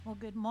Well,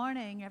 good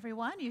morning,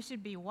 everyone. You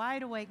should be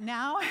wide awake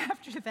now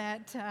after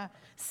that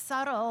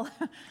subtle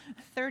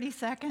 30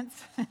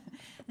 seconds.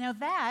 Now,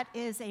 that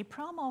is a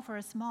promo for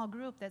a small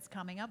group that's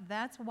coming up.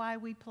 That's why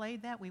we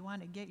played that. We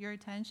want to get your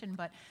attention.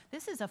 But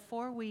this is a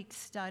 4-week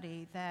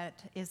study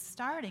that is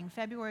starting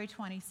February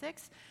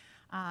 26th.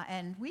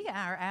 And we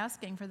are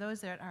asking for those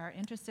that are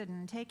interested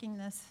in taking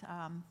this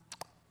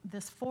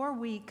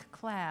 4-week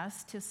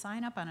class to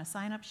sign up on a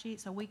sign-up sheet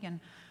so we can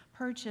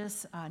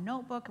purchase a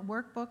notebook,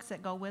 workbooks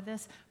that go with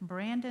this.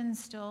 Brandon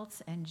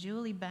Stoltz and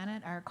Julie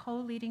Bennett are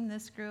co-leading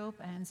this group,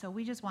 and so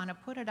we just want to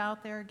put it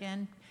out there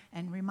again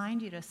and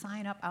remind you to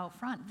sign up out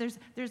front.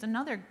 There's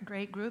another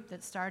great group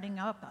that's starting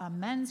up, a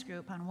men's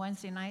group on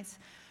Wednesday nights,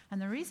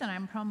 and the reason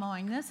I'm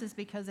promoting this is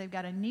because they've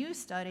got a new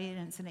study,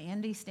 and it's an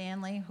Andy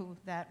Stanley, who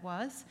that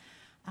was,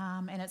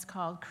 and it's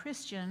called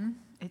Christian,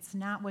 It's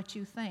Not What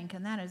You Think,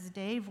 and that is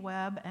Dave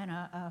Webb and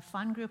a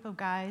fun group of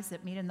guys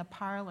that meet in the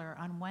parlor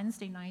on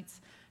Wednesday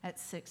nights at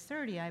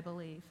 6:30, I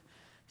believe.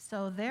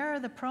 So there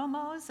are the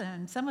promos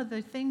and some of the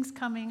things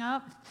coming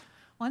up.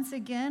 Once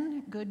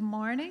again, good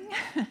morning.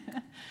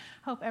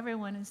 Hope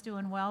everyone is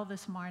doing well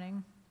this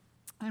morning,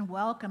 and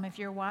welcome if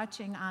you're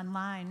watching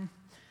online.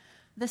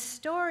 The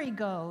story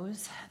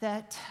goes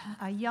that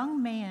a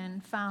young man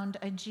found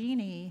a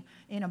genie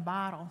in a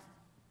bottle.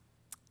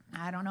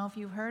 I don't know if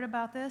you've heard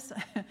about this.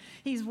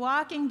 He's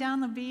walking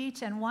down the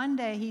beach, and one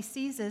day he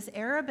sees this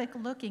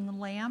Arabic-looking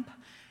lamp,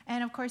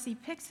 and of course he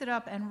picks it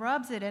up and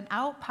rubs it, and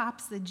out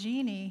pops the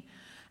genie.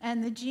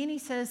 And the genie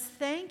says,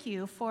 "Thank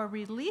you for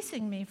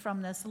releasing me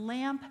from this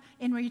lamp.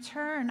 In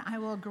return, I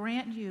will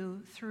grant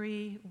you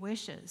 3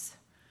 wishes."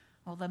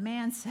 Well, the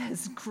man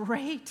says,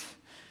 "Great.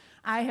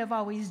 I have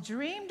always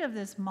dreamed of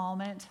this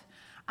moment.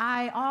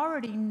 I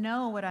already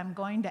know what I'm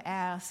going to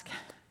ask."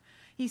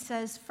 He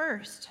says,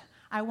 "First,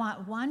 I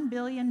want $1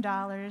 billion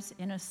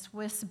in a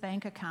Swiss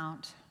bank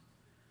account."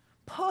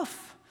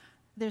 Poof!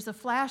 There's a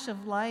flash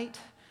of light,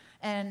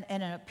 and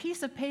a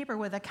piece of paper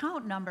with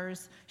account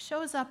numbers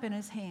shows up in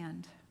his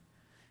hand.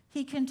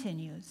 He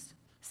continues,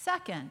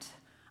 "Second,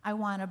 I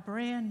want a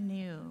brand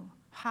new,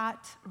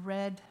 hot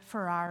red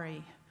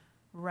Ferrari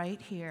right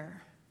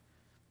here."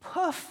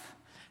 Poof!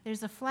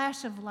 There's a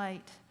flash of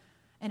light,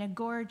 and a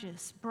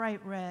gorgeous,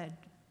 bright red,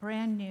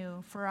 brand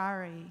new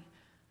Ferrari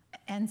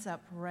ends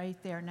up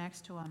right there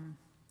next to him.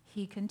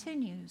 He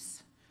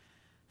continues,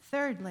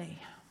 "Thirdly,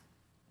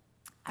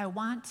 I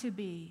want to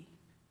be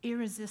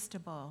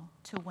irresistible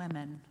to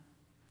women."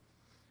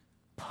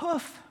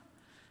 Poof!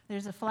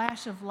 There's a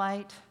flash of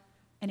light,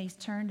 and he's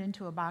turned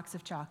into a box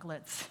of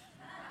chocolates.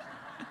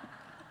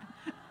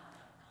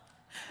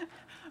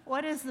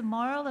 What is the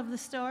moral of the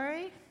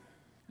story?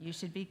 You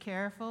should be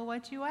careful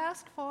what you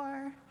ask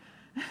for.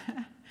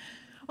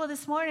 Well,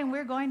 this morning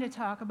we're going to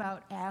talk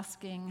about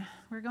asking.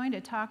 We're going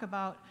to talk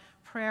about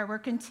prayer. We're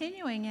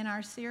continuing in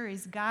our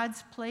series,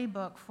 God's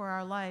Playbook for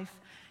Our Life.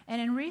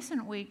 And in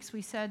recent weeks,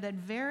 we said that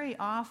very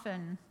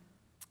often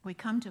we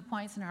come to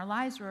points in our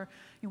lives where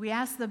we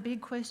ask the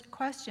big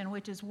question,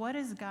 which is, what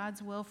is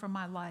God's will for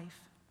my life?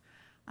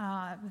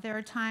 There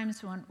are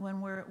times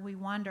when we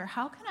wonder,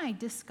 how can I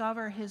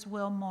discover His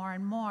will more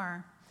and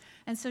more?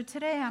 And so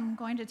today I'm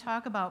going to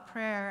talk about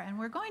prayer, and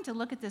we're going to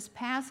look at this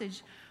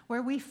passage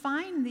where we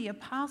find the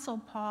Apostle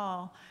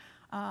Paul,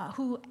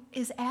 who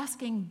is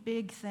asking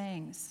big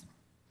things.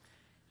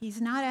 He's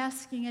not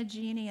asking a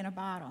genie in a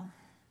bottle,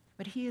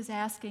 but he is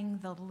asking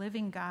the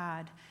living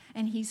God,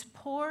 and he's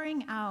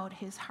pouring out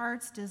his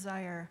heart's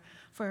desire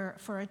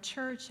for a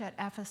church at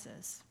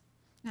Ephesus.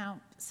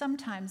 Now,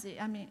 sometimes,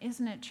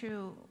 isn't it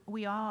true,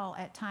 we all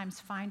at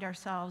times find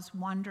ourselves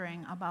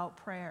wondering about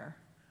prayer.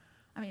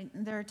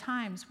 There are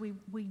times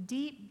we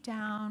deep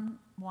down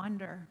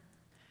wonder,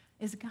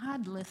 is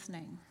God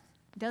listening?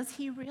 Does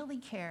he really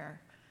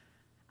care?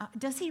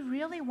 Does he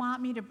really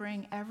want me to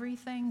bring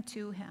everything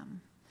to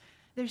him?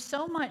 There's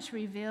so much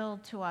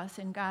revealed to us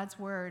in God's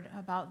Word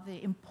about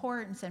the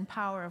importance and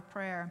power of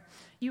prayer.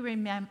 You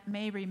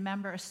may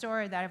remember a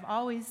story that I've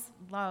always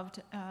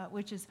loved,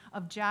 which is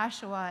of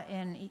Joshua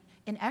in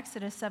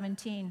Exodus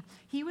 17.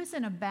 He was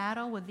in a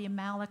battle with the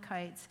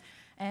Amalekites,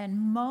 and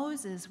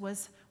Moses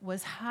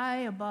was high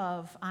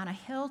above on a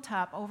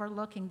hilltop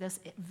overlooking this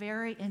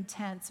very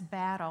intense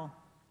battle.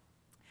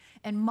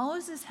 And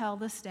Moses held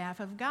the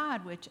staff of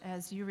God, which,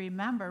 as you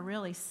remember,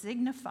 really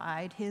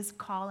signified his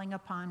calling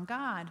upon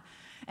God.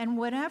 And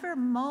whenever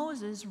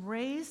Moses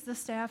raised the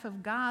staff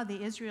of God,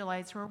 the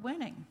Israelites were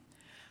winning.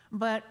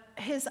 But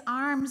his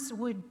arms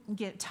would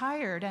get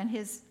tired, and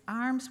his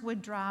arms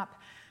would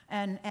drop,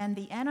 and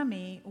the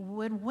enemy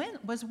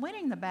was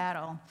winning the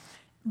battle.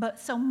 But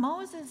so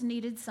Moses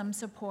needed some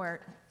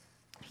support.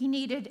 He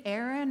needed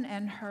Aaron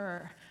and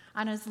Hur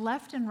on his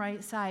left and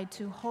right side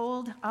to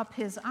hold up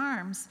his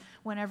arms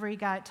whenever he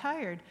got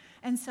tired.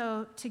 And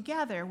so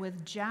together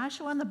with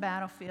Joshua on the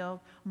battlefield,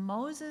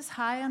 Moses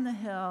high on the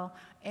hill,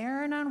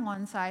 Aaron on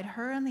one side,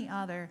 Hur on the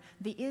other,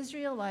 the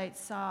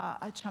Israelites saw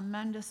a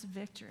tremendous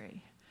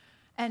victory.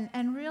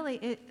 And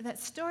really, that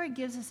story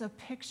gives us a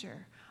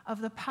picture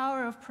of the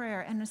power of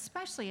prayer, and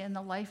especially in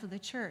the life of the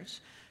church.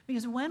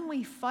 Because when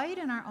we fight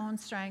in our own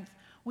strength,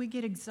 we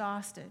get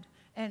exhausted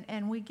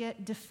and we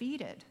get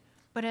defeated.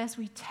 But as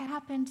we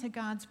tap into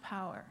God's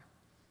power,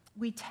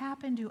 we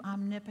tap into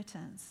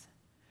omnipotence,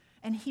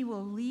 and he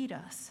will lead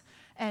us,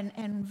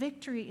 and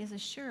victory is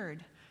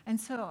assured. And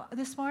so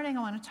this morning I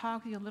want to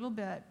talk to you a little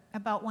bit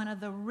about one of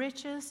the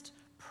richest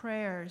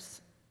prayers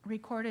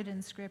recorded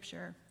in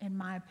Scripture, in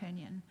my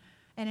opinion.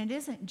 And it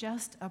isn't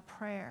just a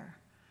prayer.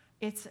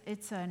 It's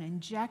an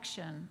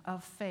injection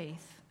of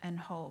faith and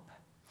hope.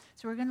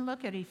 So we're going to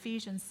look at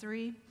Ephesians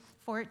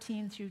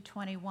 3:14 through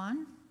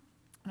 21.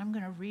 And I'm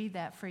going to read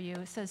that for you.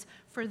 It says,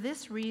 "For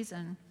this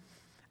reason,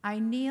 I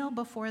kneel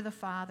before the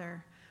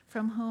Father,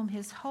 from whom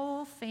his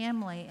whole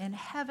family in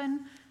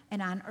heaven and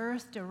on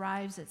earth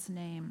derives its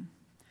name.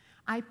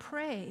 I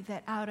pray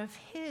that out of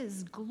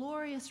his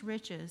glorious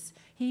riches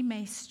he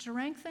may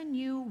strengthen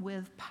you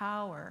with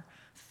power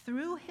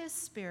through his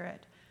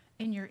Spirit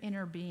in your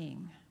inner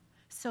being,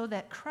 so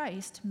that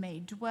Christ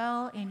may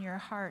dwell in your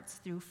hearts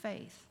through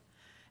faith.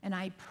 And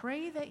I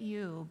pray that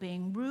you,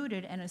 being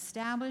rooted and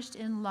established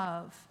in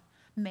love,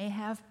 may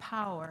have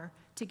power,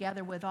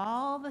 together with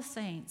all the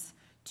saints,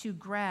 to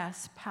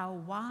grasp how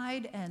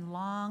wide and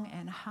long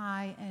and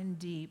high and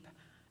deep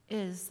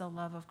is the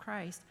love of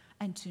Christ,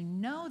 and to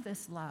know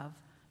this love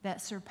that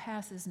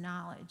surpasses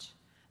knowledge,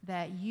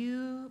 that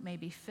you may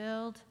be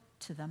filled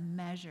to the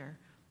measure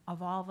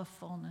of all the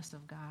fullness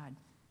of God."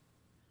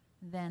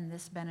 Then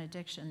this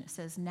benediction, it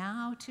says,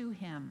 "Now to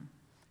him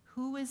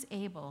who is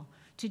able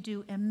to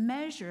do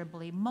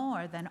immeasurably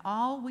more than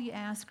all we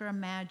ask or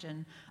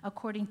imagine,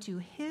 according to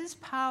his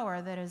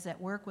power that is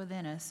at work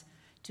within us,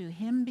 to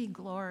him be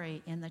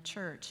glory in the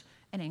church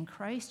and in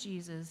Christ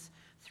Jesus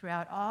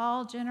throughout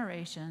all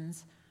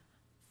generations,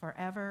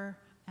 forever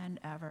and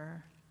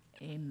ever.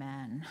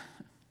 Amen."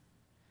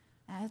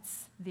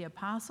 That's the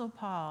Apostle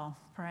Paul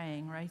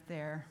praying right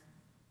there.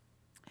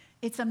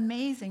 It's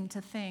amazing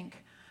to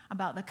think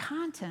about the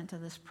content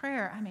of this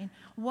prayer. I mean,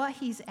 what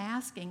he's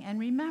asking. And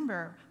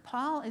remember,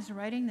 Paul is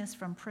writing this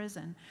from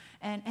prison,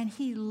 and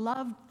he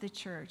loved the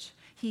church.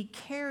 He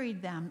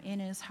carried them in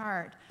his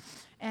heart.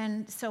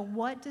 And so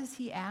what does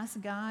he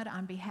ask God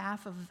on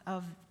behalf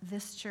of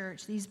this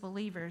church, these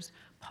believers?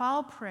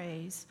 Paul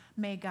prays,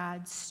 "May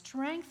God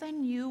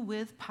strengthen you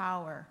with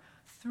power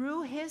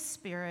through his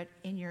Spirit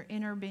in your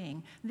inner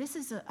being." This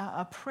is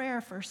a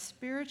prayer for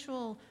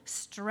spiritual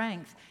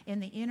strength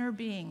in the inner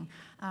being,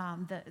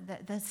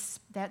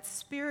 that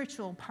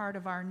spiritual part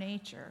of our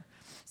nature.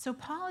 So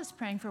Paul is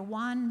praying for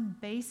one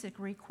basic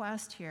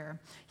request here.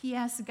 He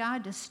asks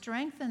God to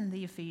strengthen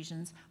the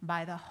Ephesians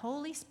by the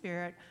Holy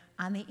Spirit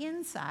on the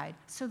inside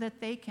so that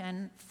they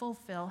can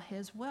fulfill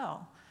his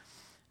will.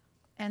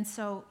 And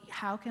so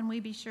how can we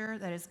be sure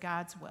that it's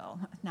God's will,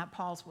 not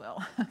Paul's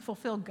will,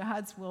 fulfill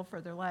God's will for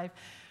their life?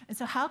 And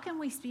so how can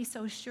we be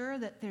so sure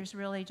that there's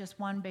really just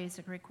one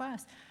basic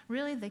request?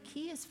 Really, the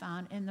key is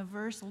found in the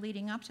verse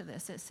leading up to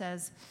this. It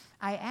says,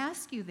 "I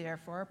ask you,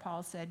 therefore,"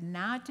 Paul said,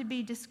 "not to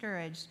be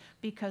discouraged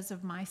because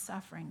of my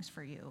sufferings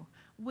for you,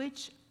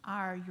 which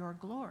are your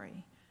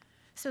glory."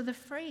 So the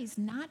phrase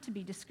 "not to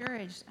be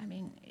discouraged," I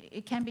mean,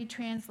 it can be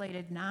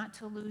translated "not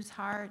to lose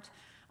heart,"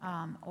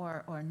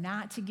 or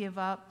not to give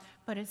up,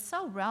 but it's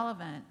so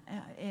relevant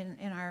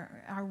in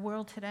our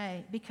world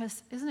today,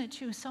 because isn't it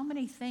true, so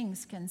many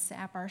things can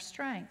sap our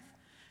strength.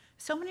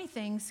 So many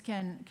things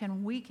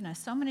can weaken us.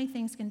 So many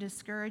things can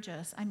discourage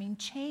us. I mean,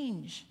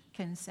 change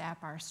can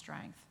sap our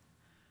strength.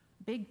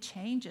 Big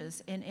changes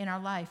in our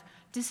life.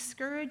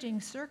 Discouraging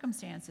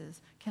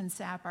circumstances can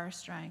sap our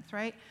strength,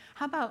 right?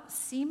 How about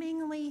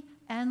seemingly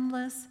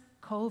endless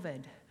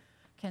COVID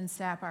can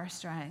sap our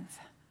strength?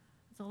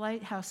 The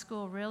Lighthouse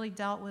School really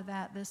dealt with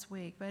that this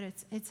week, but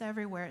it's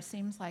everywhere, it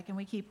seems like, and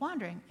we keep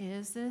wondering,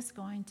 is this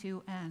going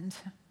to end?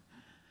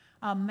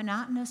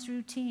 Monotonous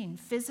routine,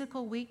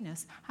 physical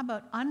weakness. How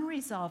about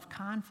unresolved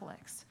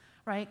conflicts,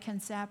 right, can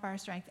sap our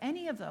strength?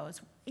 Any of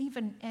those,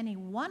 even any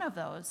one of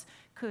those,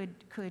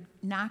 could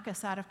knock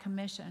us out of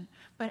commission.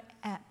 But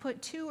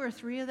put two or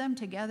three of them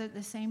together at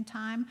the same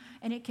time,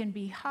 and it can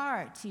be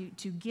hard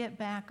to get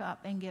back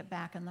up and get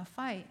back in the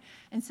fight.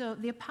 And so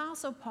the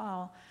Apostle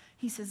Paul,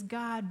 he says,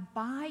 "God,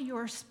 by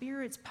your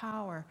Spirit's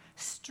power,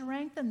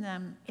 strengthen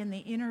them in the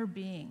inner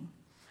being."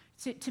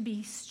 To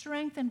be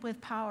strengthened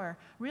with power,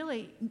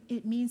 really,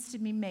 it means to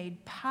be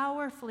made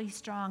powerfully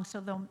strong,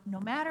 so no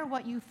matter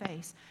what you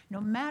face,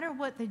 no matter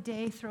what the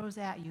day throws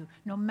at you,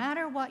 no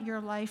matter what your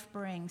life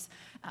brings,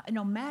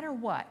 no matter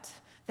what,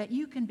 that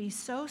you can be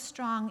so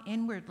strong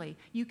inwardly.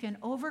 You can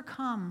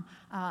overcome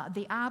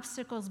the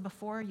obstacles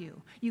before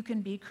you. You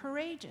can be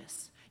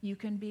courageous. You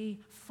can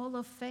be full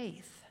of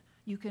faith.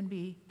 You can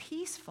be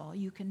peaceful.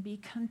 You can be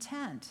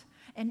content.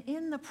 And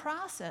in the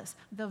process,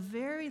 the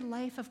very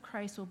life of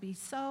Christ will be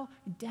so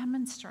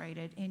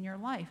demonstrated in your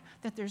life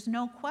that there's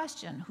no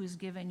question who's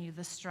given you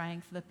the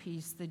strength, the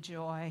peace, the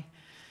joy.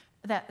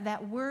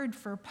 That word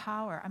for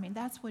power, I mean,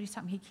 that's what he's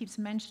talking about. He keeps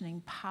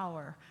mentioning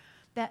power.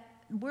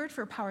 That word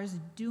for power is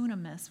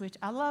dunamis, which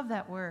I love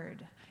that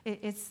word.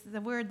 It's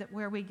the word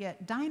where we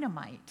get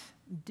dynamite,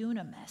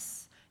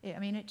 dunamis. I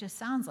mean, it just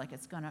sounds like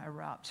it's going to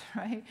erupt,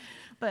 right?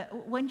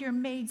 But when you're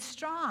made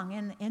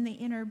strong in the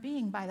inner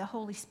being by the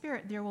Holy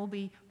Spirit, there will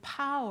be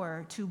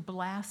power to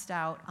blast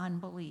out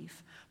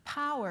unbelief,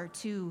 power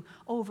to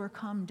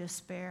overcome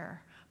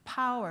despair,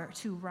 power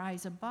to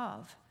rise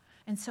above.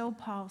 And so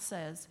Paul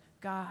says,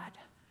 God,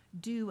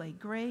 do a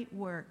great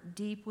work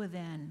deep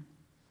within.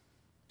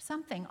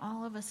 Something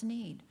all of us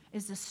need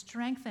is a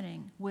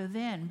strengthening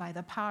within by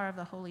the power of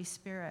the Holy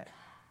Spirit.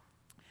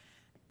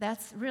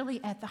 That's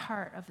really at the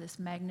heart of this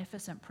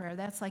magnificent prayer.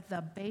 That's like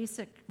the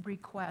basic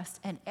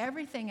request, and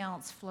everything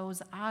else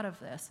flows out of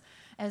this.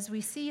 As we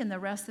see in the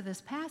rest of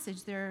this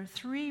passage, there are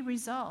 3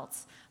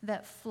 results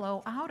that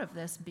flow out of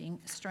this being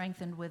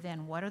strengthened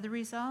within. What are the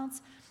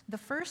results? The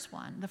first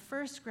one, the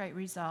first great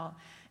result,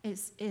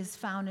 is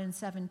found in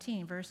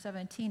 17. Verse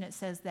 17, it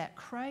says that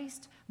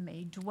Christ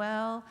may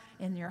dwell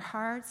in your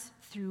hearts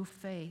through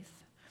faith.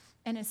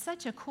 And it's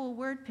such a cool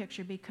word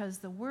picture because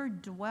the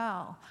word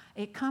dwell,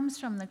 it comes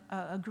from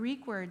a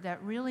Greek word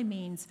that really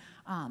means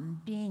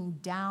being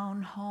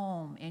down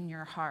home in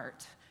your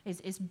heart.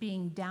 It's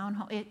being down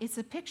home. It's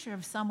a picture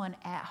of someone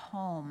at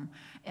home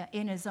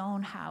in his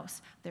own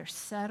house. They're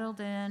settled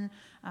in,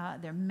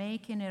 they're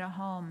making it a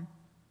home.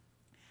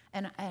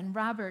 And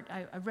Robert,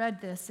 I read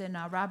this in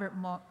Robert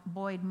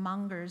Boyd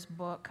Munger's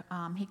book.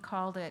 He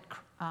called it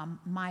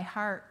My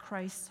Heart,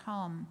 Christ's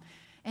Home.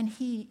 And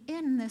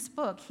in this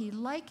book, he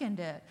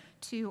likened it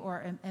to,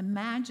 or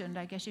imagined,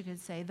 I guess you could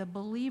say, the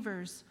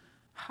believer's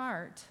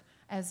heart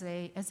as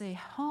a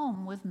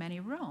home with many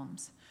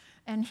rooms.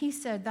 And he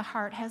said the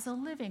heart has a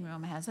living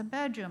room, has a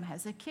bedroom,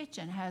 has a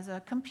kitchen, has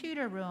a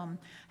computer room,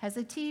 has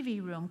a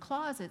TV room,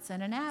 closets,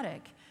 and an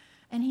attic.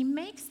 And he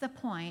makes the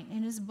point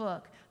in his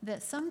book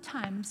that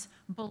sometimes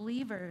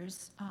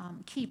believers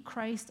keep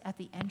Christ at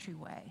the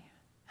entryway,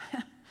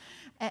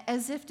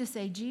 as if to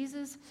say,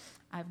 Jesus,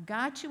 I've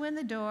got you in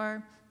the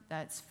door.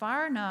 That's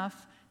far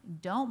enough.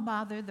 Don't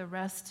bother the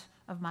rest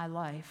of my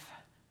life.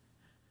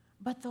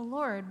 But the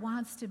Lord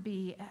wants to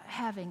be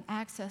having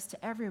access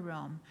to every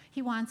room.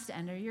 He wants to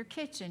enter your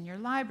kitchen, your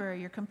library,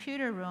 your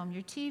computer room,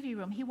 your TV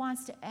room. He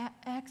wants to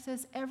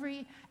access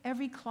every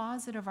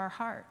closet of our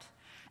heart.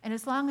 And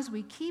as long as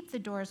we keep the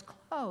doors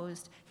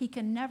closed, he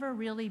can never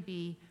really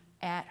be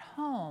at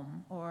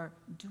home or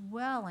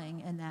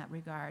dwelling in that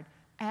regard,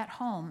 at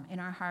home in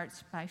our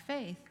hearts by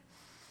faith.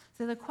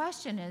 So the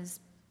question is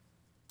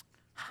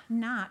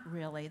not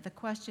really, the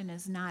question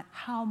is not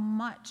how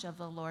much of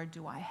the Lord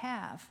do I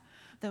have,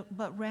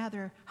 but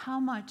rather how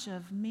much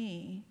of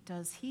me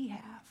does he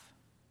have?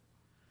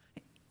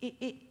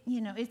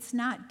 It's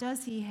not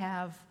does he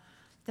have,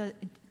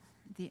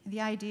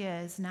 the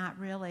idea is not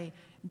really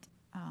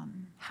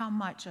how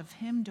much of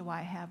him do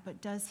I have, but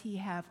does he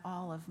have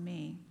all of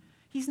me?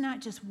 He's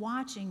not just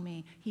watching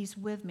me, he's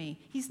with me.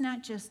 He's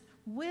not just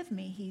with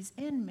me, he's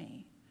in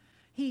me.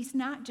 He's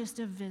not just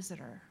a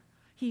visitor.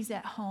 He's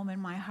at home in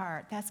my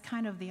heart. That's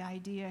kind of the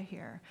idea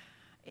here.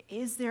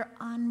 Is there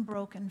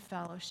unbroken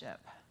fellowship?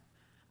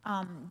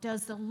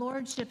 Does the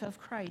lordship of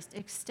Christ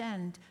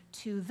extend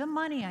to the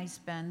money I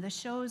spend, the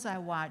shows I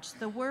watch,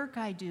 the work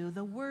I do,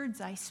 the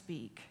words I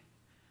speak?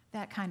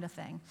 That kind of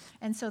thing.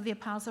 And so the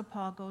Apostle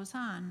Paul goes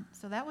on.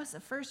 So that was the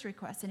first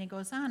request. And he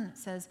goes on and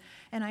says,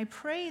 and I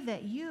pray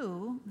that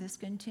you, this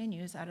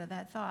continues out of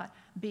that thought,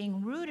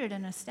 being rooted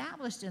and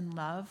established in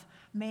love,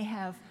 may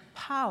have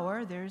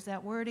power, there's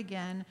that word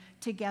again,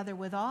 together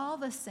with all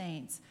the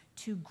saints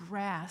to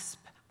grasp.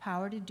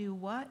 Power to do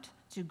what?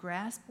 To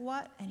grasp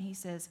what? And he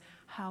says,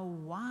 how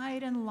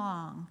wide and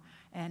long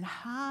and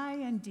high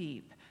and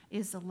deep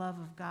is the love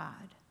of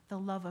God, the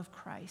love of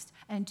Christ,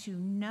 and to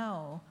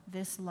know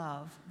this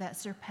love that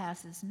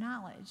surpasses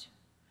knowledge.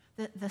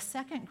 The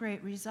second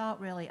great result,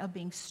 really, of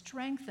being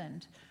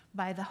strengthened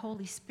by the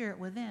Holy Spirit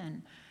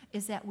within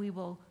is that we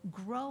will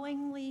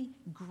growingly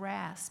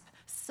grasp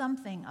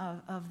something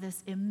of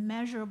this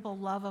immeasurable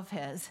love of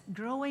his,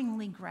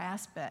 growingly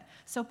grasp it.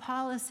 So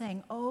Paul is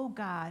saying, oh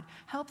God,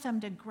 help them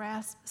to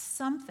grasp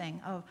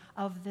something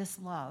of this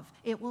love.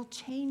 It will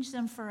change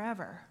them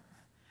forever.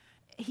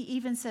 He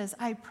even says,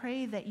 I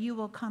pray that you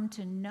will come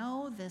to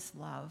know this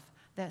love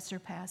that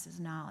surpasses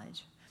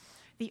knowledge.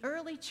 The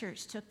early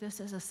church took this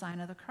as a sign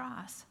of the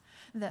cross.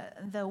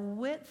 The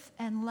width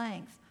and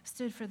length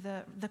stood for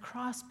the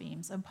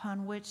crossbeams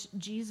upon which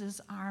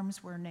Jesus'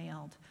 arms were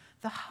nailed.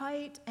 The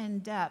height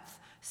and depth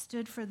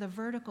stood for the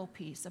vertical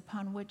piece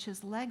upon which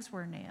his legs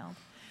were nailed.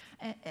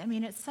 I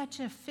mean, it's such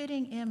a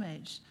fitting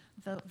image,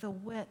 the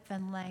width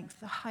and length,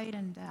 the height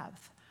and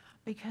depth,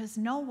 because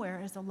nowhere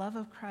is the love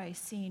of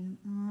Christ seen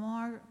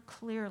more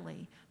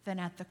clearly than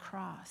at the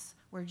cross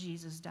where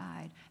Jesus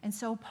died. And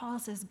so Paul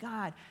says,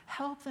 God,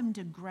 help them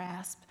to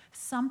grasp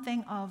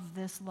something of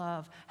this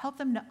love. Help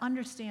them to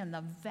understand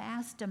the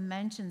vast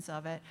dimensions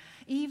of it,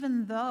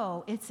 even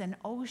though it's an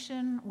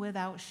ocean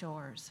without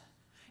shores.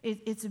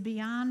 It's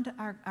beyond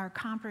our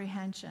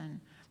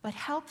comprehension, but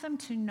help them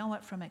to know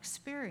it from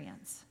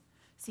experience.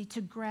 See,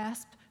 to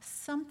grasp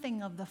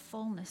something of the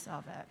fullness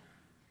of it.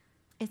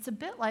 It's a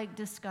bit like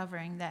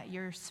discovering that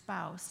your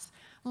spouse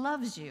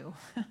loves you.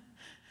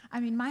 I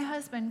mean, my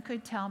husband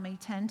could tell me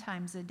 10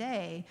 times a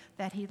day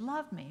that he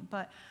loved me,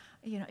 but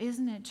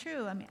isn't it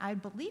true? I mean, I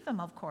believe him,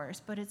 of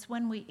course, but it's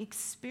when we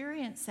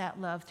experience that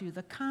love through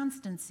the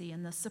constancy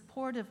and the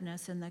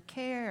supportiveness and the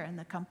care and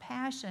the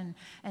compassion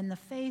and the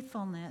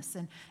faithfulness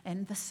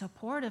and the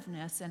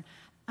supportiveness and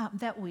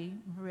that we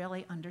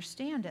really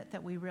understand it,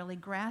 that we really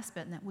grasp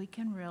it, and that we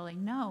can really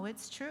know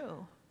it's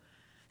true.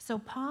 So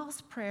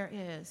Paul's prayer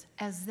is,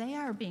 as they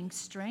are being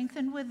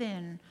strengthened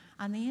within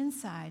on the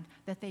inside,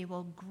 that they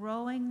will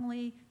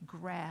growingly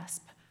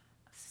grasp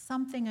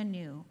something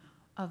anew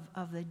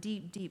of the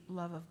deep, deep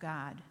love of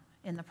God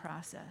in the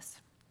process.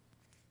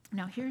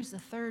 Now, here's the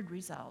third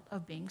result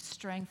of being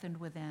strengthened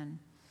within.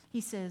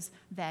 He says,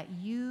 that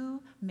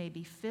you may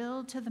be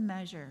filled to the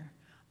measure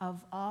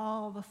of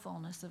all the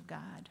fullness of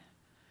God.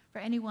 For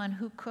anyone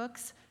who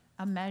cooks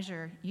a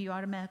measure, you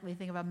automatically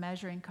think of a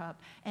measuring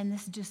cup. And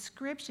this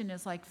description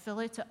is like,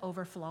 fill it to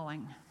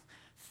overflowing.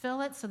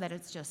 Fill it so that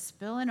it's just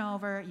spilling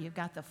over. You've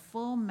got the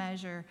full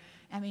measure.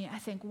 I mean, I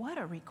think, what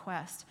a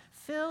request.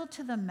 Filled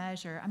to the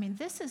measure. I mean,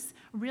 this is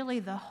really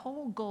the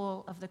whole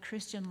goal of the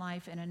Christian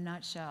life in a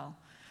nutshell.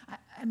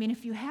 I mean,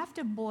 if you have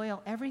to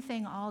boil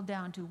everything all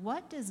down to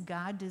what does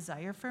God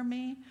desire for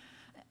me,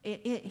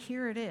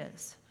 here it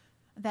is.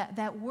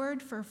 That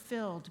word for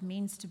filled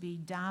means to be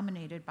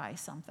dominated by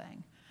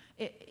something.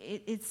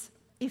 It's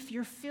if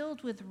you're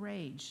filled with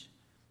rage,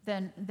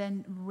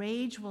 then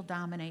rage will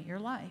dominate your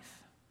life.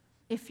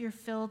 If you're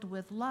filled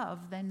with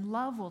love, then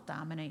love will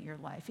dominate your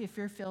life. If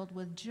you're filled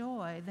with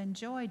joy, then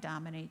joy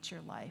dominates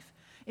your life.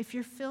 If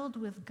you're filled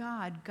with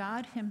God,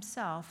 God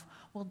himself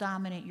will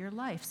dominate your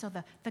life. So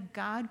the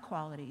God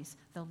qualities,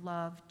 the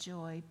love,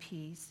 joy,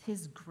 peace,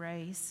 his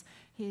grace,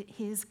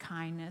 his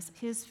kindness,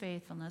 his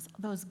faithfulness,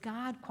 those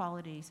God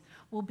qualities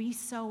will be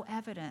so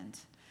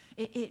evident.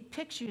 It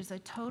pictures a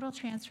total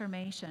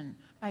transformation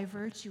by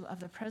virtue of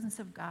the presence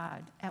of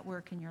God at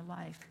work in your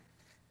life.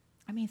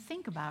 I mean,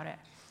 think about it.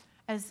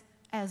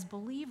 As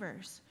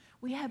believers,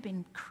 we have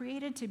been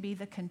created to be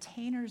the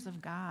containers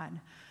of God.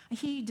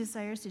 He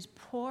desires to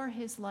pour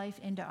his life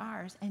into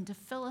ours and to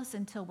fill us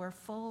until we're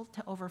full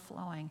to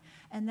overflowing.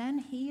 And then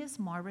he is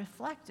more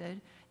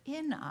reflected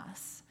in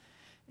us.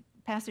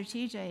 Pastor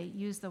TJ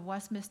used the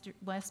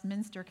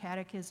Westminster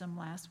Catechism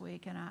last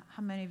week, and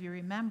how many of you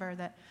remember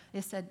that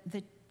it said,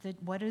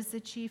 what is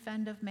the chief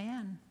end of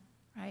man?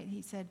 Right?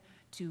 He said,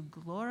 to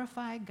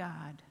glorify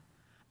God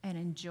and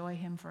enjoy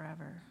him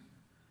forever.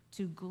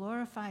 To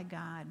glorify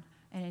God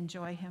and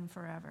enjoy him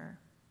forever.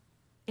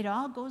 It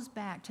all goes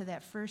back to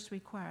that first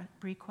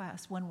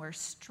request when we're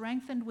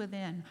strengthened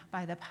within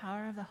by the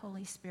power of the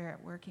Holy Spirit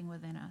working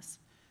within us.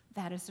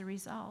 That is the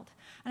result.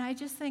 And I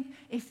just think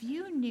if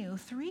you knew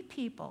 3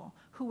 people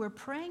who were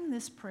praying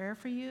this prayer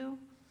for you,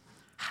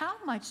 how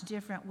much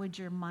different would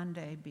your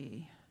Monday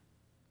be?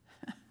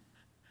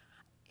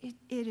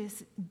 It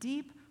is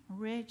deep,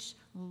 rich,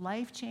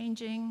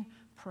 life-changing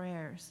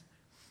prayers.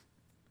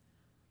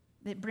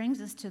 It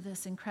brings us to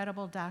this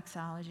incredible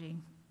doxology,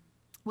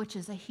 which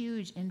is a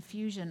huge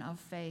infusion of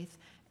faith.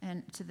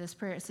 And to this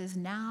prayer, it says,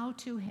 now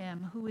to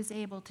him who is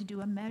able to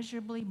do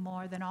immeasurably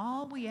more than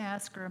all we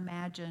ask or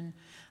imagine,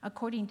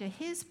 according to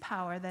his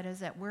power that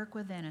is at work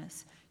within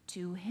us,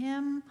 to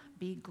him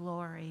be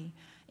glory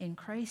in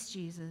Christ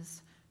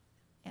Jesus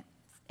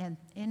and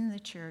in the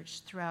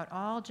church throughout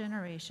all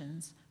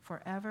generations,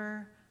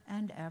 forever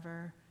and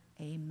ever.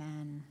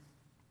 Amen.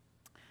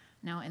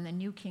 Now, in the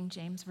New King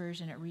James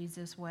Version, it reads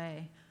this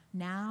way,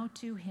 now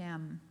to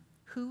him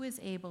who is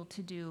able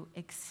to do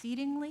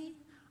exceedingly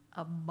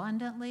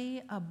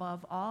abundantly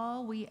above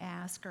all we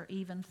ask or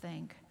even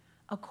think,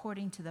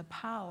 according to the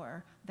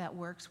power that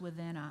works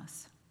within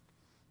us.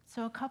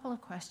 So a couple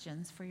of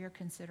questions for your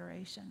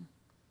consideration.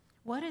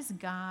 What is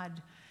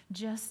God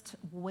just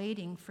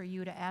waiting for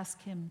you to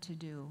ask him to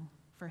do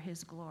for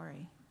his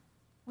glory?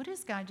 What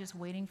is God just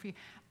waiting for you?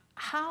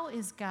 How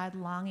is God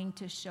longing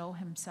to show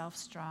himself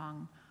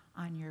strong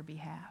on your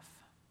behalf?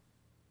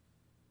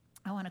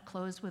 I want to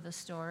close with a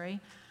story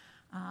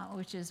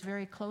which is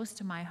very close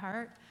to my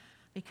heart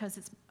because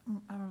it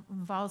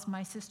involves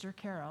my sister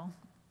Carol.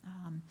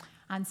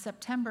 On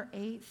September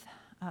 8th,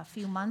 a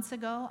few months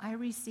ago, I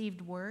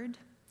received word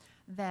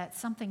that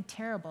something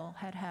terrible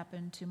had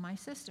happened to my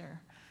sister.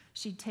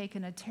 She'd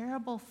taken a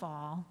terrible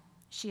fall.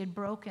 She had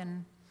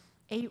broken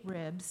 8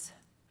 ribs,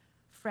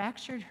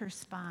 fractured her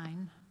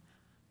spine,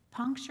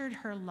 punctured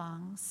her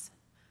lungs,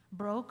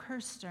 broke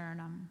her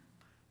sternum.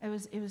 It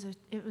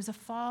was a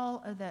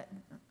fall that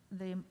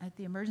at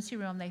the emergency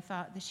room they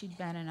thought that she'd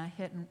been in a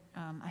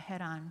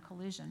head-on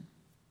collision.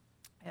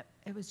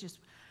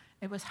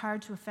 It was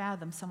hard to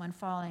fathom someone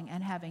falling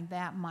and having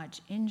that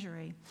much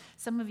injury.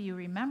 Some of you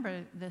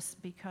remember this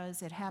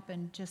because it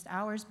happened just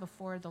hours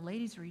before the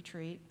ladies'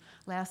 retreat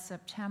last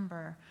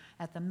September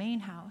at the main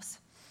house.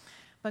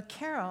 But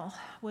Carol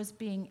was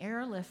being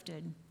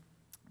airlifted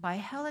by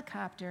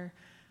helicopter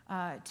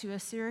to a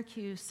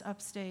Syracuse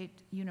Upstate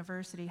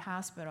University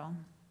hospital.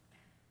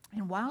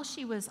 And while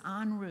she was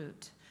en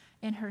route,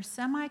 in her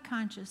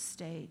semi-conscious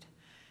state,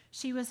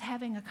 she was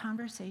having a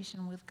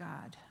conversation with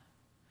God.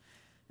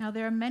 Now,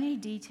 there are many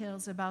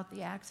details about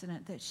the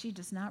accident that she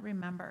does not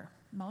remember,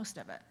 most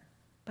of it,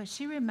 but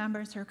she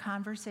remembers her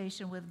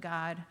conversation with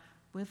God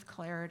with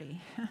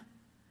clarity.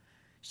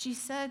 She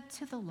said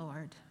to the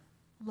Lord,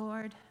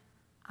 "Lord,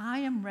 I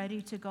am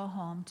ready to go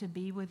home to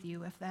be with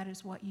you if that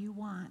is what you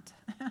want.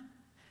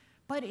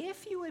 But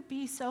if you would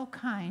be so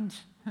kind,"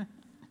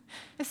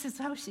 this is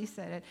how she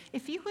said it,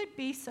 "if you would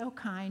be so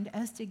kind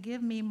as to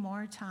give me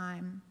more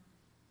time,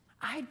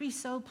 I'd be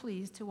so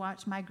pleased to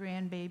watch my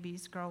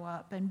grandbabies grow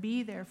up and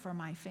be there for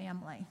my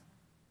family."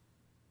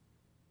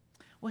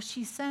 Well,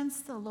 she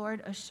sensed the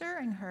Lord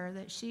assuring her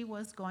that she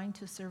was going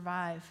to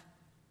survive.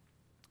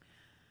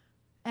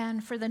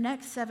 And for the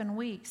next 7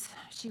 weeks,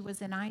 she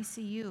was in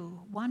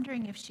ICU,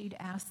 wondering if she'd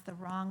asked the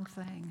wrong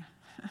thing.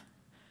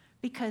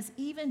 Because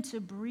even to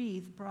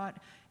breathe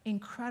brought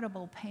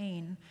incredible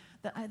pain.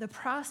 The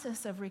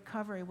process of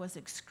recovery was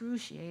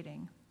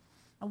excruciating.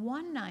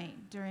 One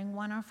night, during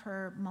one of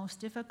her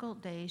most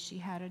difficult days, she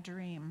had a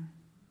dream.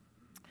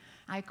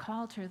 I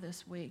called her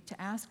this week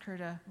to ask her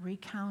to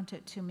recount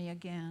it to me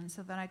again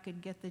so that I could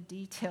get the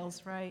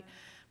details right.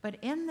 But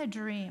in the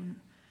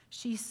dream,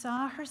 she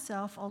saw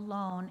herself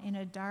alone in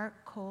a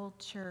dark, cold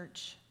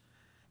church.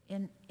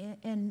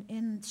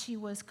 She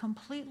was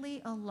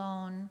completely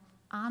alone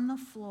on the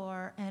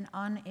floor and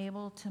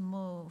unable to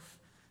move,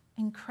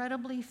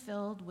 incredibly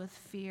filled with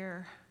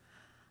fear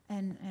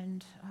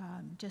and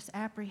just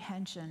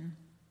apprehension.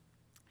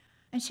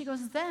 And she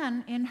goes,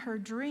 then in her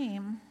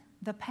dream,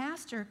 the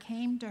pastor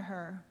came to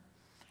her,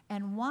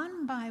 and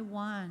one by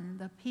one,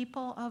 the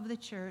people of the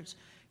church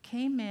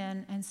came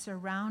in and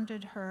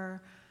surrounded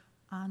her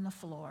on the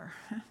floor.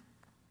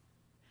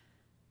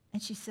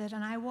 And she said,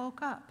 and I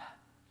woke up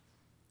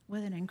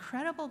with an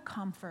incredible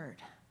comfort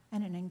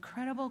and an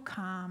incredible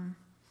calm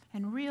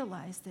and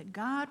realized that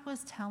God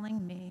was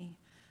telling me,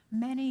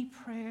 many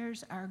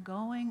prayers are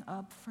going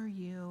up for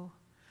you,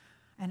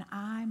 and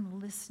I'm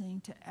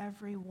listening to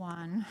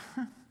everyone.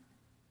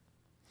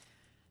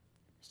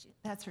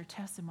 That's her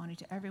testimony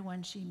to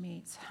everyone she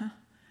meets.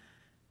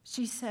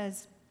 She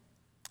says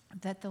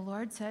that the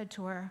Lord said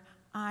to her,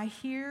 "I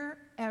hear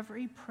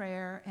every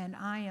prayer, and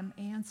I am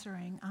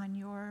answering on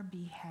your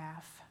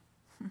behalf."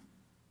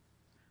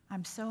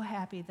 I'm so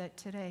happy that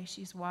today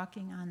she's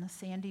walking on the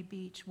sandy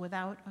beach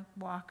without a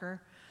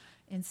walker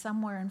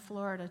somewhere in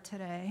Florida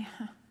today.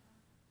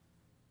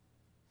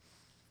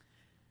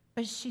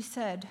 But she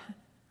said,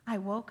 I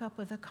woke up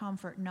with a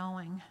comfort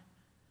knowing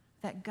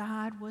that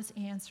God was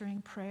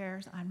answering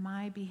prayers on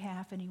my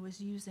behalf, and he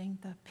was using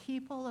the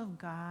people of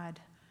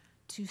God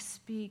to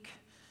speak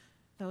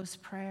those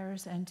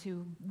prayers and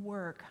to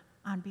work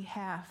on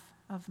behalf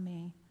of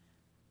me.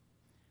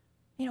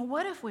 You know,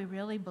 what if we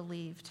really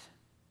believed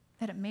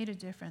that it made a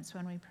difference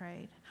when we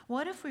prayed?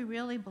 What if we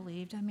really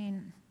believed,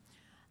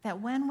 that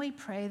when we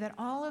pray, that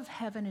all of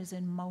heaven is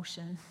in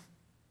motion,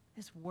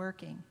 is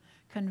working,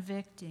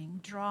 convicting,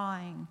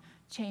 drawing,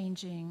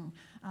 changing,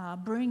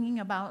 bringing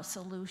about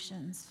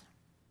solutions?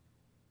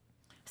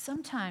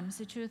 Sometimes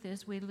the truth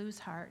is we lose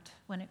heart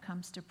when it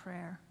comes to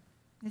prayer.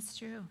 It's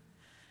true.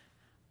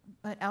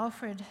 But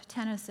Alfred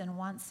Tennyson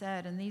once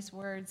said, and these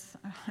words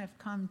have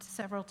come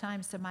several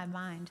times to my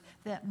mind,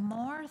 that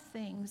more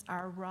things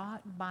are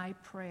wrought by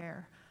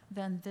prayer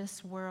than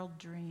this world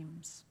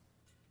dreams.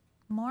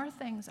 More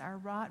things are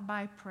wrought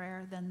by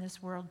prayer than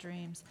this world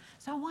dreams.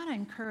 So I want to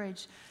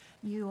encourage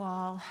you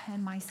all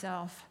and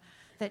myself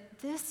that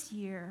this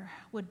year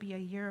would be a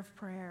year of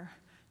prayer.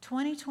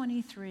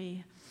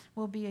 2023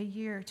 will be a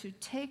year to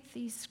take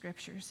these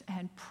scriptures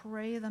and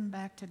pray them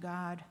back to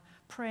God,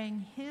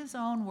 praying his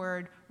own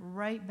word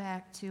right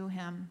back to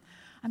him.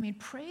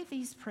 Pray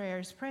these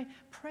prayers.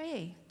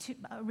 Pray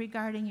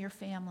regarding your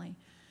family,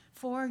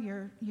 for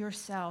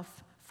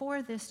yourself,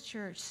 for this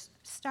church.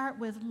 Start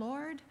with,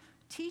 Lord,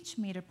 teach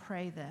me to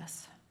pray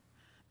this.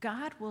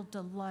 God will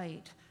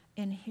delight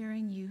in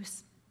hearing you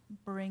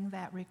bring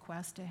that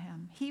request to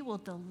him. He will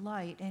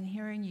delight in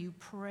hearing you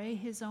pray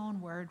his own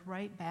word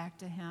right back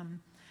to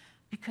him.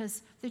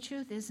 Because the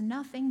truth is,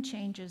 nothing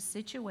changes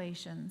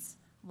situations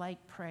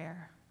like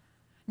prayer.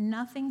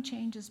 Nothing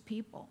changes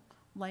people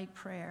like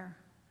prayer.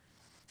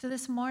 So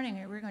this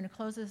morning, we're going to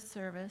close this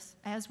service,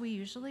 as we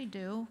usually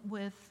do,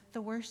 with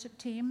the worship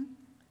team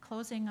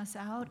closing us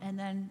out, and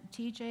then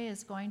TJ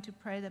is going to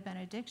pray the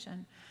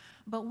benediction.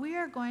 But we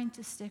are going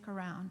to stick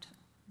around,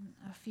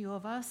 a few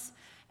of us,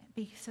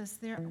 because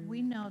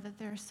we know that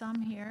there are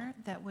some here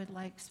that would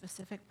like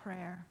specific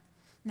prayer.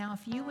 Now,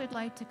 if you would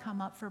like to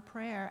come up for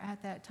prayer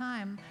at that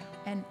time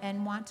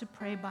and want to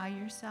pray by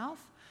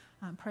yourself,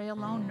 pray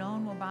alone, no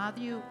one will bother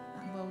you.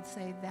 We'll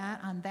say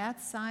that on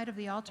that side of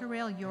the altar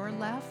rail, your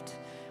left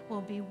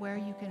will be where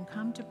you can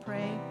come to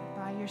pray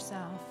by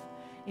yourself.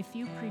 If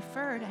you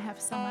prefer to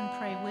have someone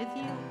pray with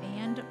you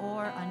and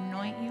or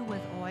anoint you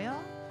with oil,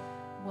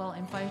 we'll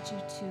invite you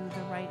to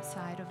the right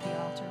side of the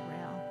altar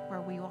rail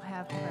where we will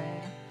have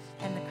prayer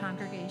and the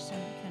congregation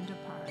can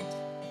depart.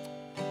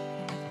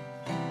 Okay.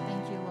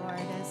 Thank you, Lord.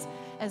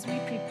 As we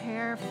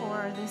prepare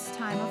for this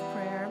time of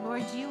prayer,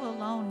 Lord, you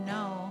alone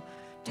know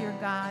dear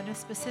God, of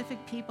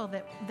specific people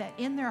that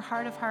in their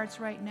heart of hearts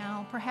right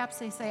now, perhaps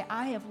they say,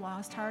 I have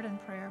lost heart in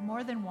prayer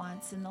more than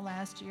once in the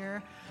last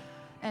year.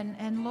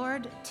 And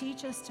Lord,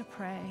 teach us to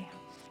pray.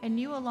 And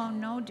you alone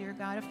know, dear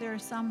God, if there are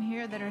some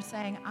here that are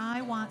saying,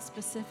 I want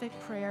specific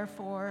prayer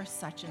for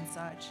such and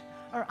such,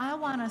 or I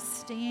want to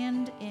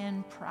stand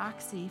in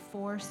proxy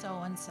for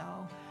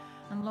so-and-so.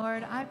 And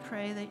Lord, I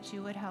pray that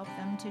you would help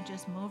them to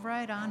just move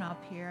right on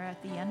up here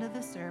at the end of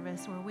the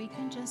service where we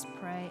can just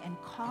pray and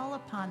call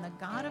upon the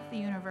God of the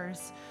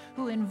universe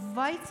who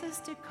invites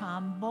us to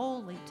come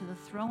boldly to the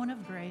throne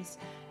of grace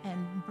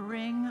and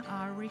bring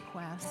our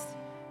requests.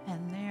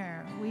 And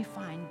there we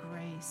find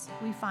grace,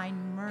 we find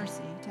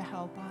mercy to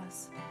help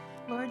us.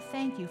 Lord,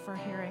 thank you for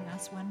hearing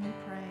us when we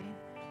pray.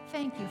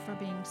 Thank you for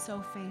being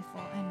so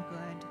faithful and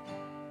good.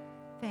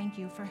 Thank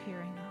you for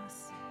hearing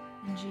us.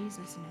 In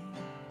Jesus' name,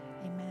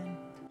 amen.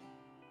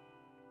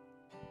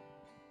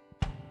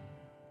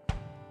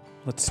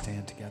 Let's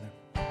stand together.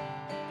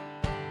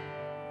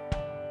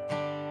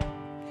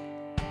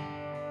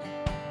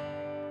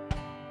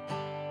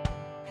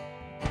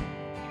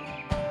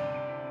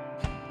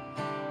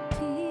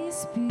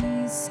 Peace be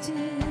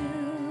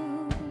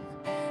still,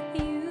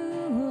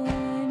 you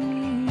are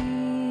near.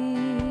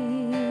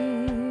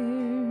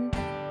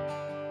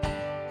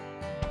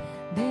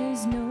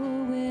 There's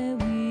nowhere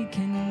we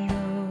can go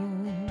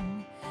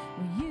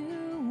where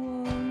you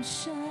won't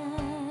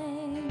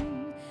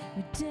shine.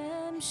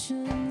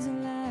 Redemption's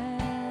light.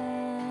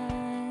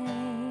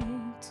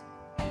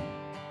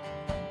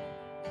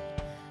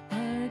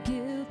 Our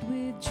guilt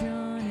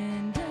withdrawn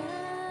and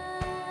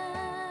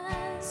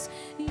as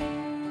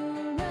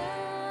you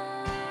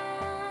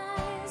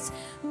rise,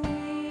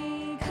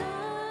 we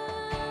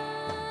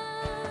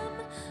come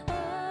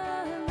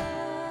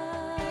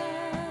alive.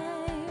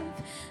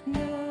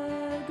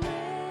 The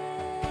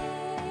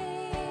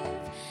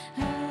grave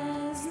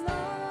has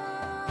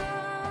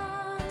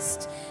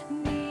lost.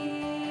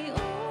 The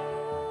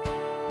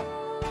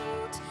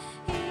old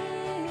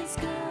is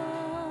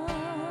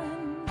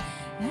gone,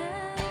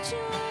 and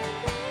you're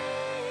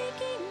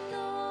making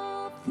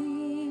all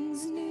things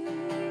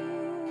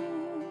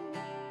new.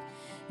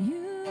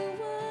 You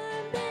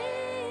are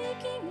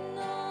making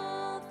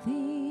all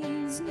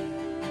things new.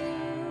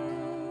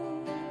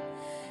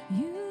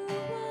 You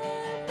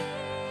are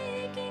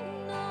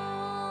making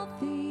all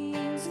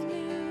things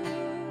new,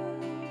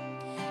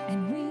 and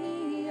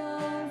we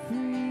are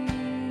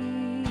free.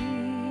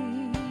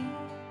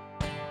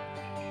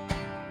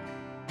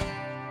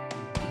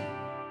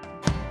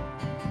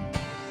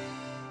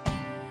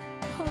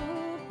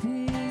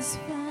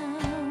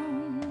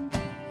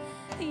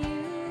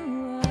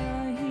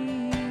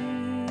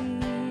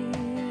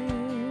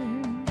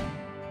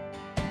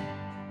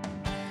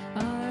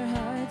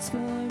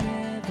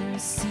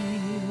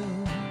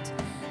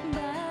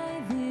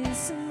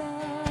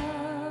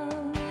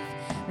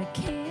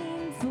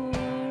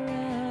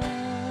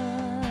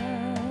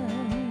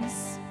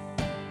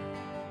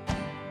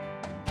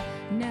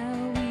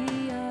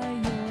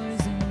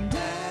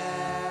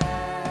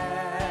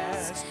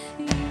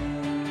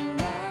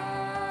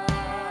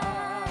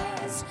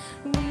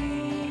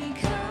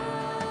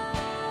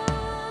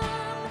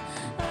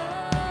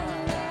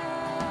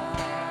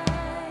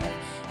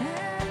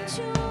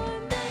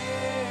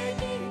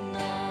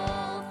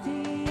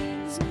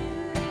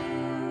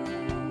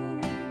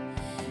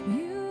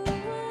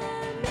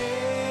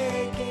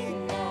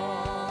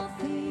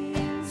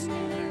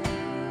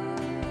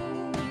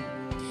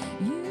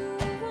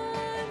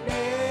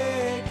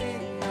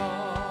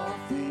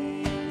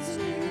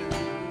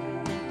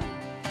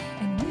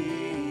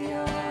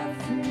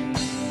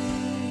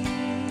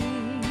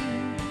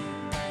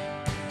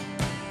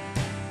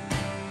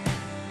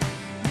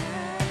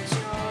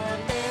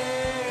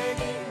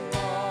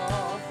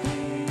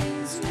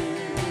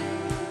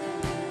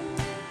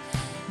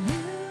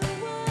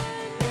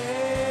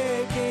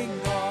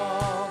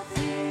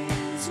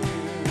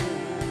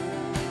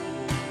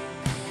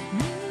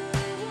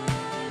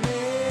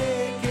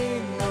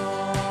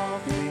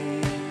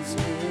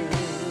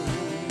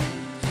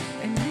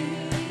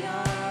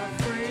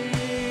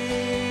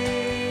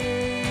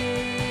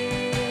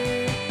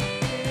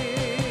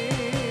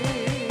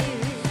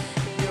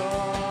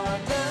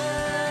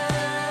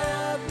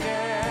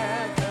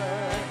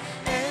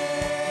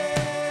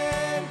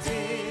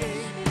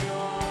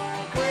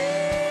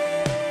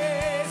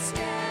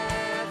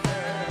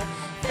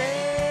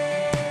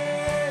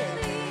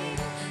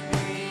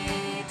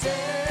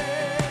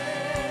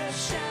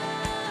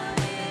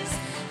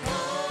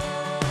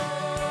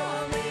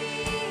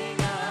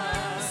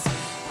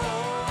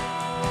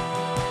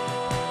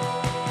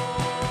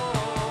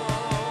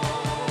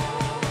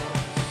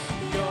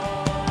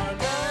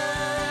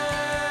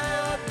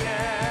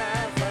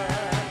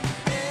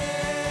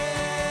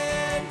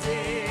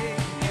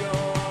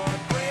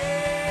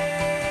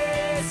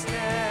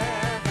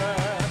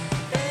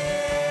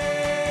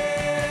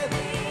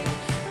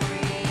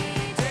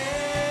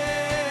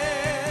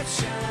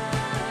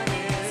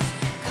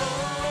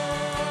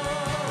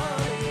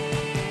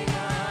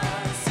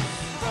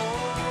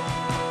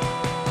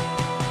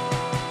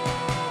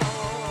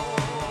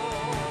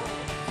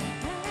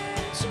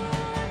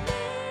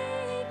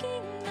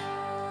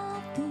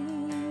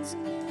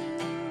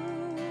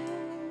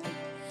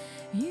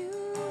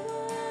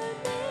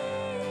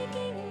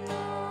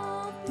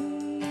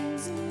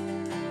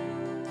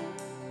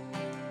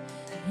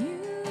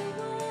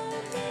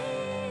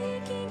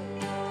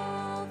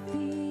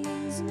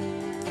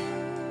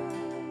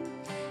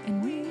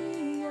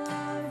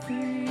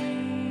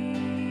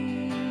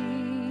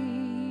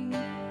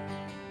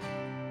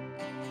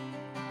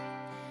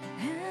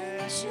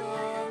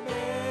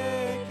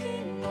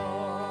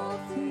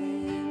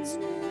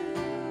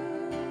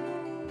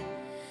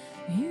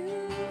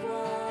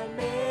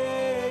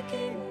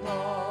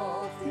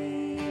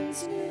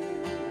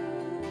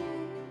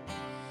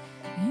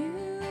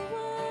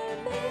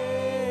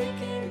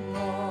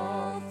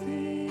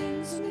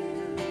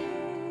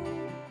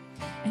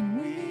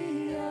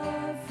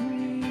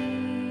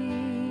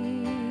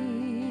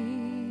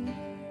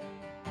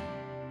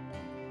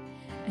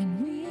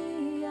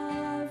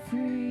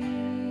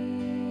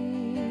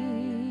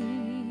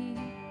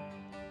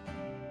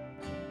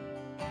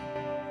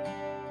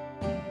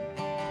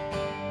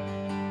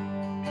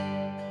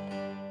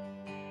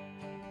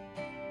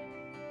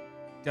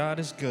 God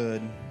is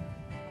good,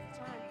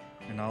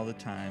 and all the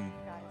time.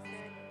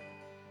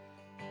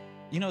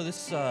 You know,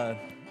 this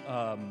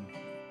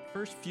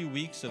first few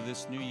weeks of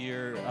this new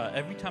year,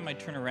 every time I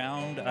turn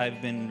around,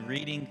 I've been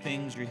reading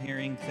things or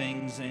hearing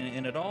things,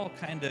 and it all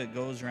kind of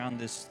goes around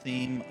this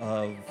theme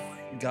of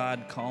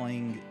God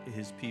calling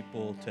his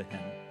people to him.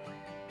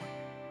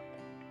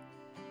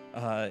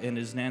 And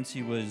as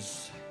Nancy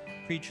was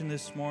preaching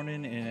this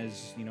morning, and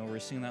as, you know, we're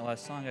singing that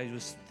last song, I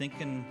was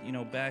thinking, you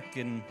know, back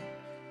in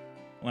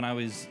when I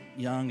was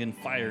young and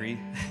fiery,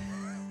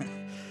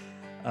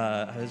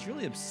 I was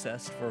really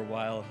obsessed for a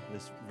while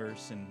this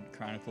verse in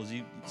Chronicles,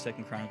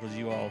 Second Chronicles.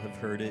 You all have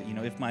heard it. You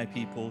know, if my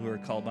people who are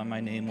called by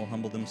my name will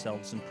humble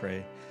themselves and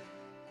pray.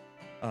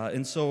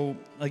 And so,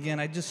 again,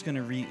 I'm just going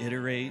to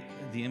reiterate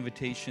the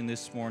invitation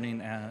this morning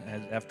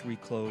after we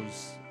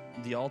close.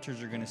 The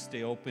altars are going to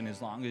stay open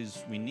as long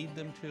as we need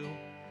them to.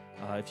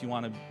 If you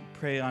want to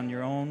pray on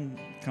your own,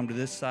 come to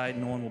this side.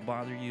 No one will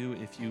bother you.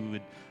 If you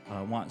would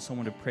want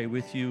someone to pray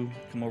with you,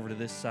 come over to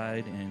this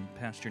side, and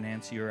Pastor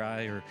Nancy or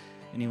I or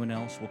anyone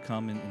else will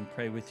come and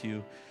pray with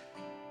you.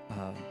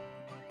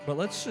 But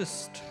let's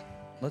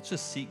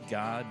just seek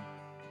God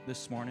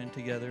this morning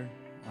together.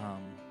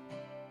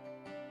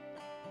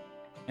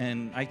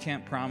 And I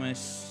can't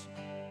promise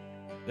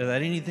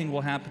that anything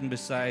will happen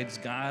besides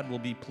God will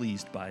be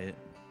pleased by it.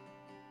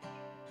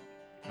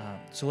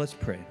 So let's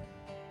pray.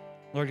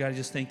 Lord God, I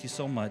just thank you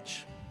so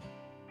much.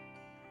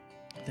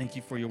 Thank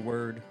you for your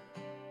word.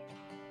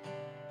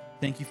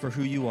 Thank you for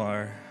who you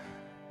are.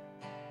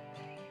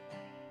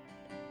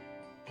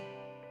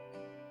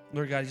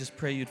 Lord God, I just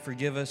pray you'd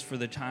forgive us for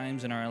the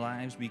times in our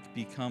lives we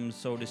become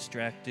so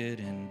distracted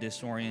and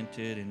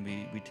disoriented and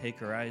we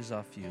take our eyes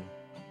off you.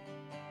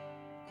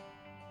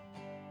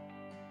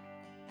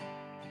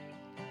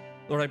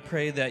 Lord, I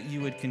pray that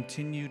you would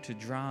continue to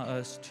draw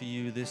us to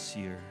you this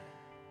year.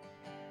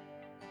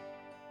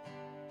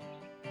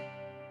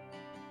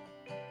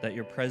 That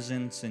your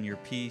presence and your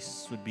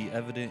peace would be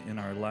evident in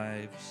our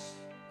lives.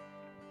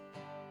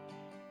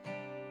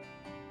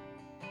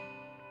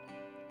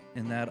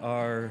 And that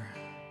our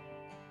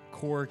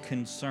core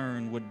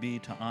concern would be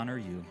to honor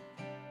you.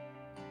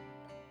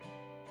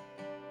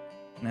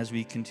 And as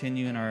we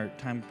continue in our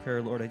time of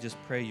prayer, Lord, I just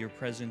pray your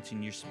presence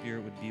and your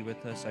spirit would be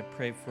with us. I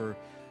pray for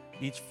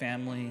each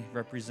family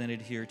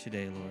represented here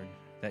today, Lord,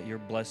 that your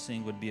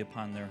blessing would be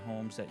upon their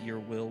homes, that your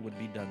will would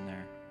be done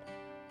there.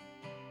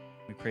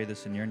 We pray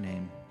this in your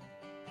name.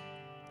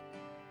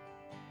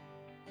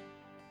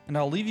 And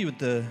I'll leave you with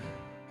the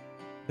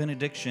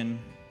benediction.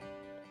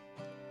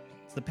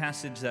 It's the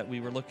passage that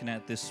we were looking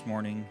at this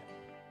morning.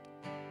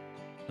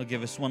 It'll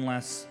give us one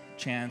last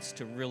chance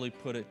to really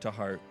put it to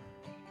heart.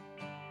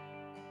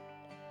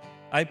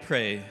 I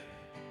pray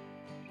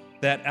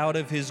that out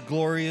of his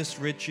glorious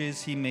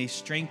riches he may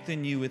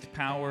strengthen you with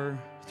power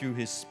through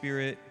his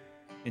Spirit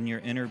in your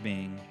inner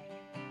being,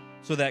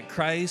 so that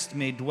Christ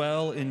may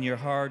dwell in your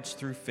hearts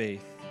through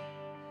faith.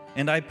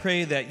 And I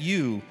pray that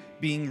you,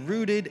 being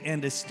rooted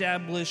and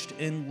established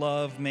in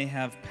love, may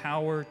have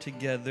power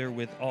together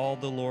with all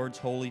the Lord's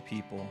holy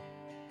people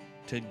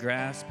to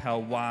grasp how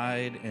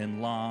wide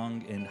and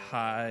long and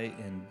high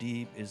and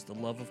deep is the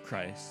love of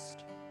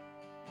Christ,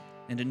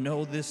 and to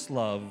know this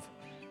love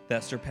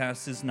that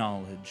surpasses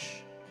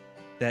knowledge,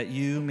 that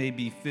you may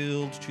be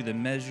filled to the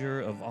measure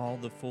of all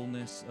the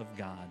fullness of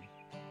God.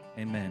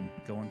 Amen.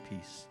 Go in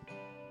peace.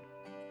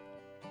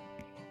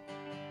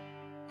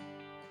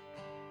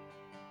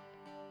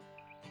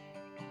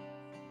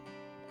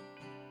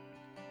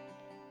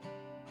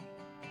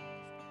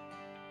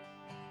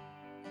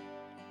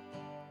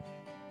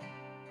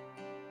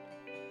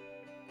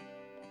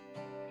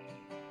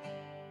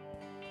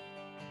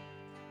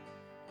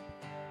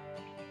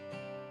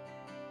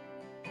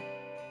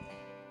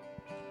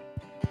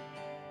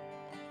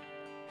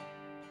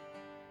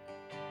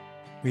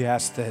 We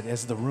ask that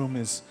as the room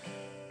is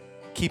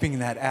keeping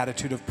that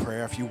attitude of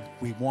prayer,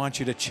 we want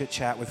you to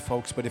chit-chat with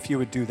folks, but if you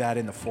would do that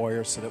in the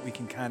foyer so that we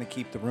can kind of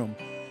keep the room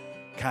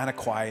kind of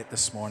quiet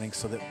this morning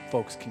so that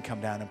folks can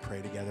come down and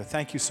pray together.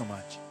 Thank you so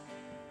much.